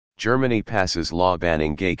Germany passes law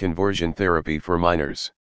banning gay conversion therapy for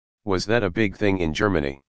minors. Was that a big thing in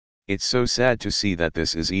Germany? It's so sad to see that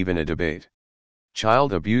this is even a debate.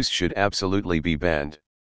 Child abuse should absolutely be banned.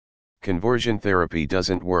 Conversion therapy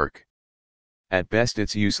doesn't work. At best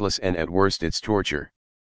it's useless and at worst it's torture.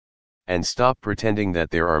 And stop pretending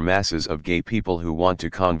that there are masses of gay people who want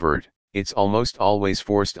to convert, it's almost always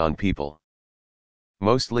forced on people.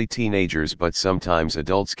 Mostly teenagers, but sometimes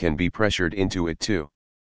adults can be pressured into it too.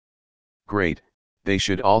 Great, they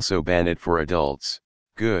should also ban it for adults.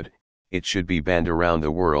 Good, it should be banned around the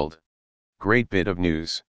world. Great bit of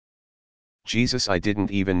news. Jesus, I didn't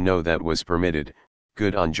even know that was permitted.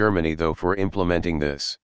 Good on Germany though for implementing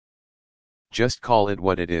this. Just call it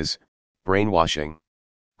what it is, brainwashing.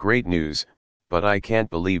 Great news, but I can't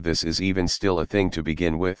believe this is even still a thing to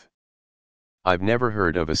begin with. I've never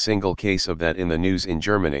heard of a single case of that in the news in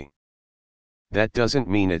Germany. That doesn't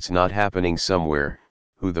mean it's not happening somewhere.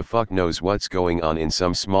 Who the fuck knows what's going on in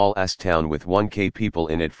some small ass town with 1k people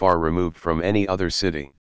in it, far removed from any other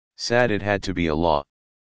city. Sad it had to be a law.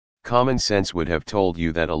 Common sense would have told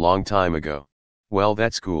you that a long time ago. Well,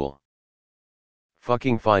 that's cool.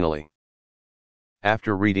 Fucking finally.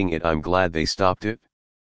 After reading it, I'm glad they stopped it.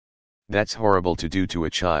 That's horrible to do to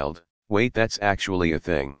a child. Wait, that's actually a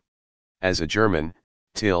thing. As a German,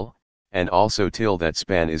 Till, and also Till that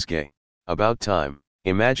Span is gay. About time.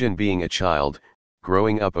 Imagine being a child,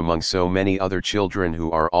 growing up among so many other children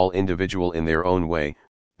who are all individual in their own way,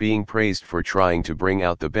 being praised for trying to bring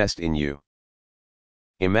out the best in you.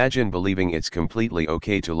 Imagine believing it's completely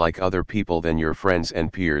okay to like other people than your friends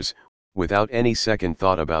and peers, without any second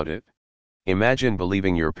thought about it. Imagine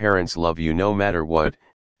believing your parents love you no matter what,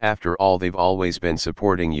 after all they've always been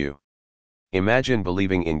supporting you. Imagine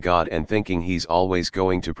believing in God and thinking He's always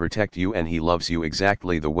going to protect you and He loves you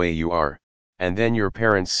exactly the way you are, and then your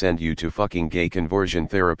parents send you to fucking gay conversion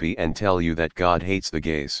therapy and tell you that God hates the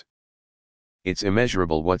gays. It's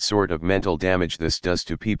immeasurable what sort of mental damage this does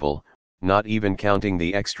to people, not even counting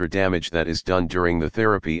the extra damage that is done during the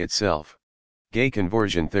therapy itself. Gay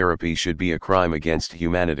conversion therapy should be a crime against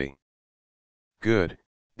humanity. Good,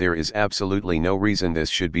 there is absolutely no reason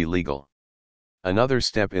this should be legal. Another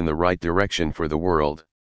step in the right direction for the world.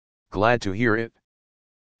 Glad to hear it.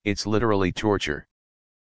 It's literally torture.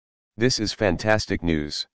 This is fantastic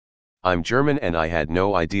news. I'm German and I had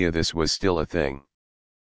no idea this was still a thing.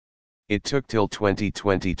 It took till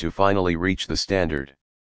 2020 to finally reach the standard.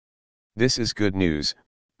 This is good news,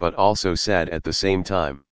 but also sad at the same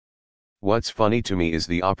time. What's funny to me is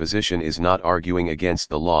the opposition is not arguing against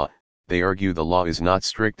the law, they argue the law is not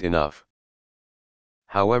strict enough.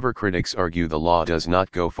 However, critics argue the law does not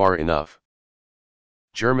go far enough.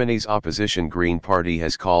 Germany's opposition Green Party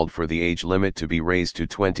has called for the age limit to be raised to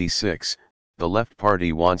 26, the Left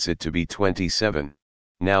Party wants it to be 27.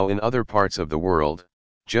 Now in other parts of the world,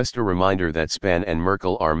 just a reminder that Spahn and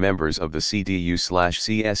Merkel are members of the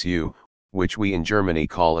CDU/CSU, which we in Germany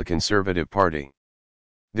call a conservative party.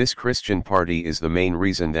 This Christian party is the main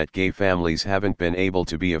reason that gay families haven't been able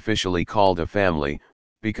to be officially called a family,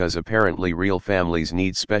 because apparently real families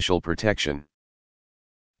need special protection.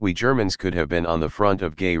 We Germans could have been on the front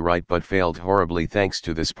of gay right but failed horribly thanks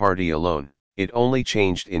to this party alone. It only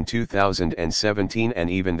changed in 2017 and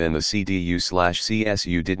even then the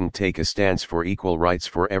CDU/CSU didn't take a stance for equal rights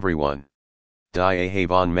for everyone. Die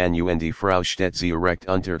Erhebung Manuende Frau steht sie recht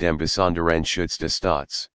unter dem besonderen Schutz des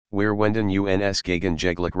Staats, wir wenden uns gegen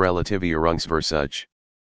jegliche Relativierungsversuch.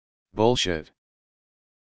 Bullshit.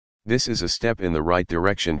 This is a step in the right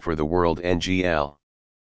direction for the world NGL.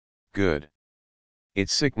 Good.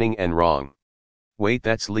 It's sickening and wrong. Wait,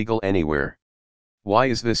 that's legal anywhere. Why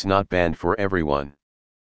is this not banned for everyone?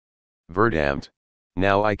 Verdammt.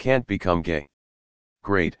 Now I can't become gay.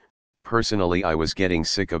 Great, personally I was getting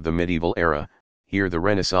sick of the medieval era, here the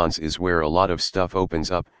Renaissance is where a lot of stuff opens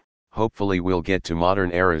up, hopefully we'll get to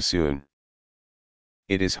modern era soon.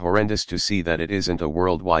 It is horrendous to see that it isn't a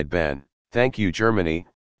worldwide ban. Thank you Germany,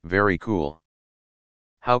 very cool.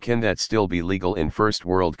 How can that still be legal in first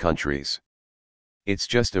world countries? It's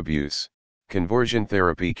just abuse. Conversion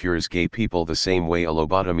therapy cures gay people the same way a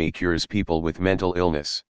lobotomy cures people with mental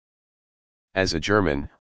illness. As a German,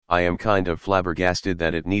 I am kind of flabbergasted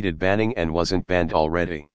that it needed banning and wasn't banned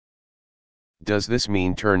already. Does this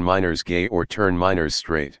mean turn minors gay or turn minors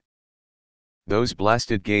straight? Those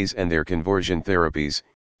blasted gays and their conversion therapies,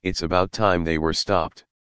 it's about time they were stopped.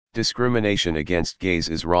 Discrimination against gays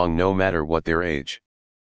is wrong no matter what their age.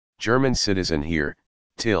 German citizen here,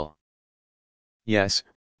 Till. Yes,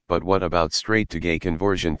 but what about straight to gay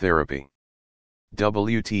conversion therapy?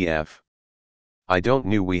 WTF? I don't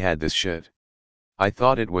knew we had this shit. I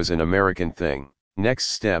thought it was an American thing. Next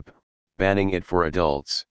step, banning it for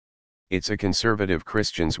adults. It's a conservative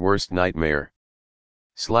Christian's worst nightmare.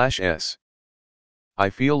 /s. I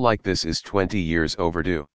feel like this is 20 years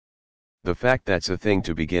overdue. The fact that's a thing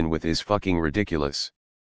to begin with is fucking ridiculous.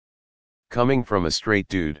 Coming from a straight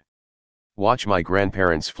dude. Watch my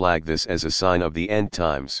grandparents flag this as a sign of the end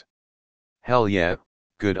times. Hell yeah,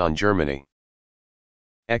 good on Germany.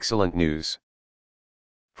 Excellent news.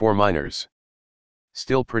 For minors.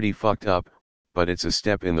 Still pretty fucked up, but it's a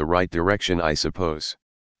step in the right direction, I suppose.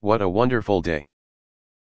 What a wonderful day.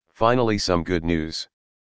 Finally some good news.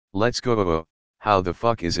 Let's go. How the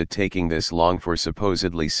fuck is it taking this long for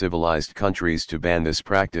supposedly civilized countries to ban this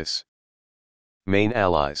practice? Main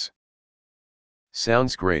allies.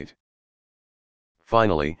 Sounds great.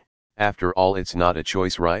 Finally, after all, it's not a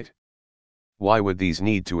choice, right? Why would these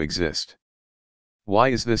need to exist? Why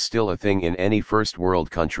is this still a thing in any first world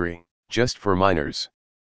country, just for minors?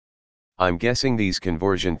 I'm guessing these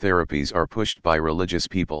conversion therapies are pushed by religious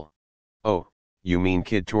people. Oh, you mean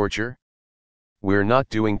kid torture? We're not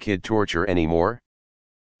doing kid torture anymore?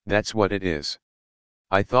 That's what it is.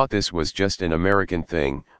 I thought this was just an American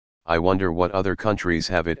thing. I wonder what other countries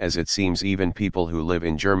have it, as it seems even people who live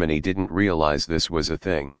in Germany didn't realize this was a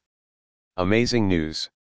thing. Amazing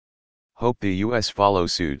news. Hope the US follow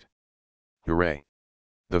suit. Hooray.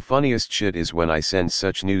 The funniest shit is when I send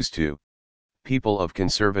such news to people of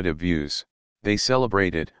conservative views. They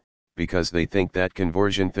celebrate it, because they think that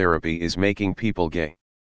conversion therapy is making people gay.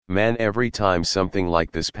 Man, every time something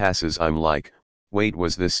like this passes I'm like, wait,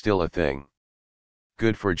 was this still a thing?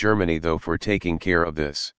 Good for Germany though for taking care of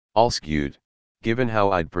this. All skewed. Given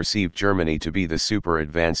how I'd perceived Germany to be the super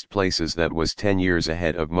advanced places that was 10 years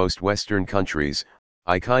ahead of most Western countries,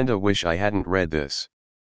 I kinda wish I hadn't read this.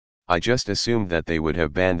 I just assumed that they would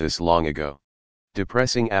have banned this long ago.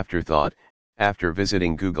 Depressing afterthought. After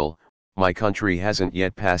visiting Google, my country hasn't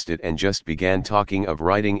yet passed it and just began talking of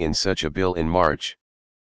writing in such a bill in March.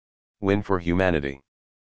 Win for humanity.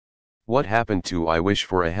 What happened to I wish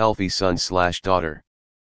for a healthy son/daughter?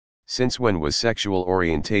 Since when was sexual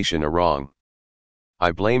orientation a wrong?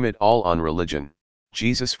 I blame it all on religion.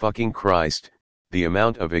 Jesus fucking Christ, the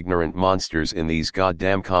amount of ignorant monsters in these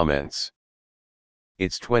goddamn comments.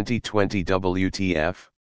 It's 2020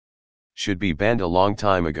 WTF? Should be banned a long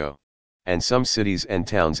time ago. And some cities and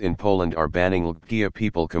towns in Poland are banning LGBT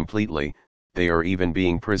people completely, they are even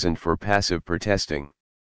being prisoned for passive protesting.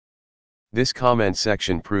 This comment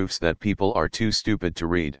section proves that people are too stupid to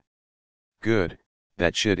read. Good,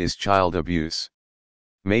 that shit is child abuse.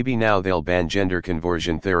 Maybe now they'll ban gender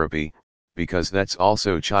conversion therapy, because that's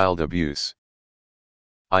also child abuse.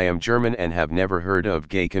 I am German and have never heard of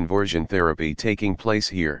gay conversion therapy taking place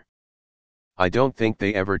here. I don't think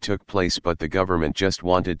they ever took place, but the government just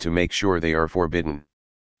wanted to make sure they are forbidden.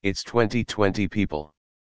 It's 2020 people.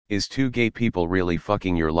 Is two gay people really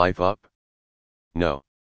fucking your life up? No.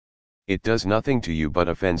 It does nothing to you but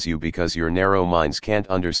offends you because your narrow minds can't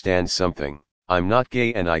understand something. I'm not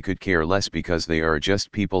gay and I could care less because they are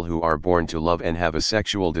just people who are born to love and have a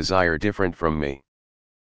sexual desire different from me.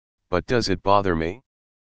 But does it bother me?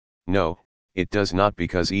 No, it does not,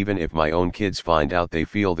 because even if my own kids find out they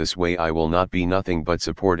feel this way, I will not be nothing but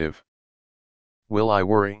supportive. Will I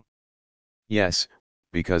worry? Yes,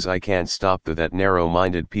 because I can't stop that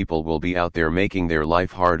narrow-minded people will be out there making their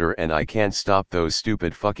life harder, and I can't stop those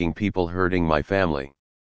stupid fucking people hurting my family.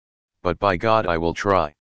 But by God I will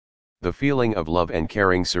try. The feeling of love and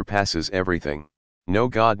caring surpasses everything. No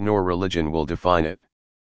God nor religion will define it.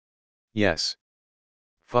 Yes.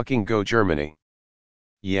 Fucking go Germany.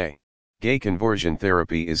 Yay. Gay conversion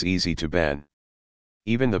therapy is easy to ban.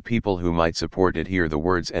 Even the people who might support it hear the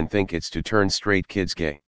words and think it's to turn straight kids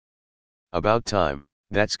gay. About time.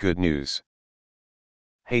 That's good news.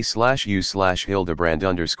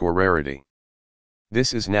 Hey/u/Hildebrand_rarity.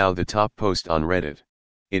 This is now the top post on Reddit.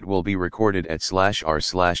 It will be recorded at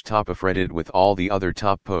 /r/top of Reddit with all the other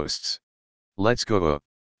top posts. Let's go.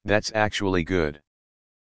 That's actually good.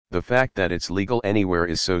 The fact that it's legal anywhere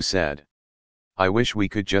is so sad. I wish we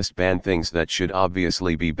could just ban things that should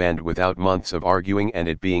obviously be banned without months of arguing and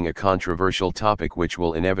it being a controversial topic which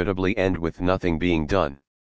will inevitably end with nothing being done.